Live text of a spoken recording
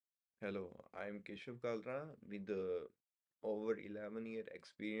Hello, I'm Keshav Kalra with over 11-year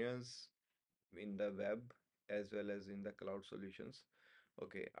experience in the web as well as in the cloud solutions.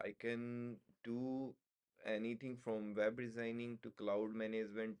 Okay, I can do anything from web designing to cloud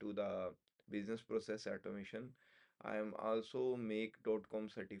management to the business process automation. I am also make.com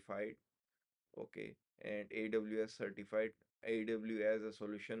certified, okay, and AWS certified, AWS as a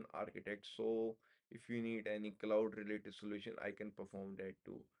solution architect. So if you need any cloud related solution, I can perform that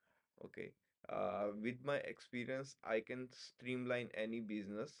too. Okay. With my experience, I can streamline any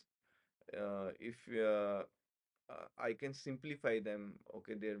business. If I can simplify them,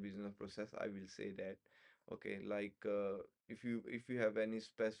 okay, their business process, I will say that. Okay, like if you have any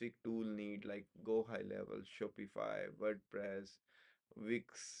specific tool need like Go High Level, Shopify, WordPress,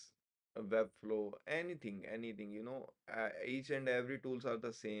 Wix, Webflow, anything, each and every tools are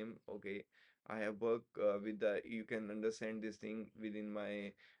the same. Okay, I have worked with you can understand this thing within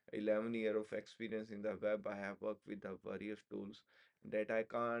my 11 year of experience in the web. I have worked with the various tools that I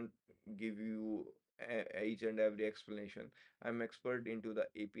can't give you each and every explanation. I'm expert into the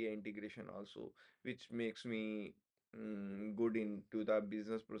API integration also, which makes me good into the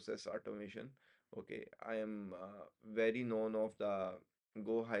business process automation. Okay, I am very known of the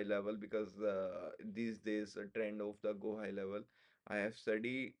go high level because these days a trend of the go high level. I have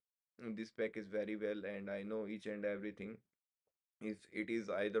studied this package very well and I know each and everything. If it is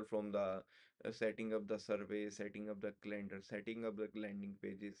either from the setting up the survey, setting up the calendar, setting up the landing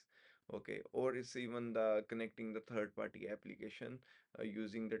pages, okay, or it's even the connecting the third party application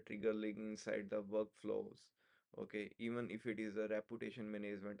using the trigger link inside the workflows. Okay, even if it is a reputation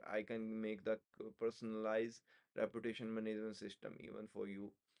management, I can make the personalized reputation management system even for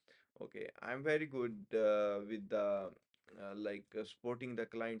you. Okay, I'm very good with the supporting the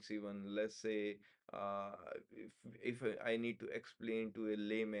clients even. Let's say uh, if I need to explain to a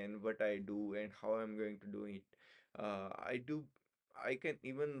layman what I do and how I'm going to do it, I do. I can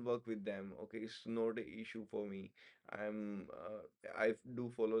even work with them. Okay, it's not an issue for me. I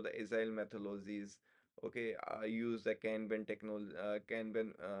do follow the agile methodologies. Okay, I use the Kanban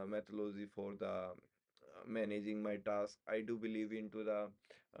methodology for the managing my task. I do believe into the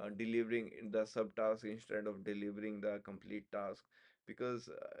delivering the subtask instead of delivering the complete task because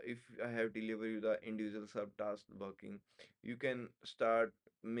if I have delivered you the individual subtask working, you can start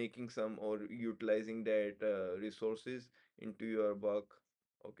making some or utilizing that resources into your work.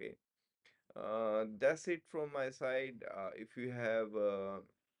 Okay, that's it from my side. If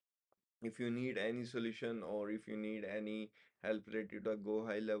you need any solution or if you need any help related to go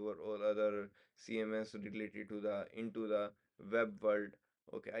high level or other CMS related to the into the web world,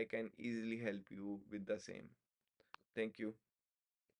 okay, I can easily help you with the same. Thank you.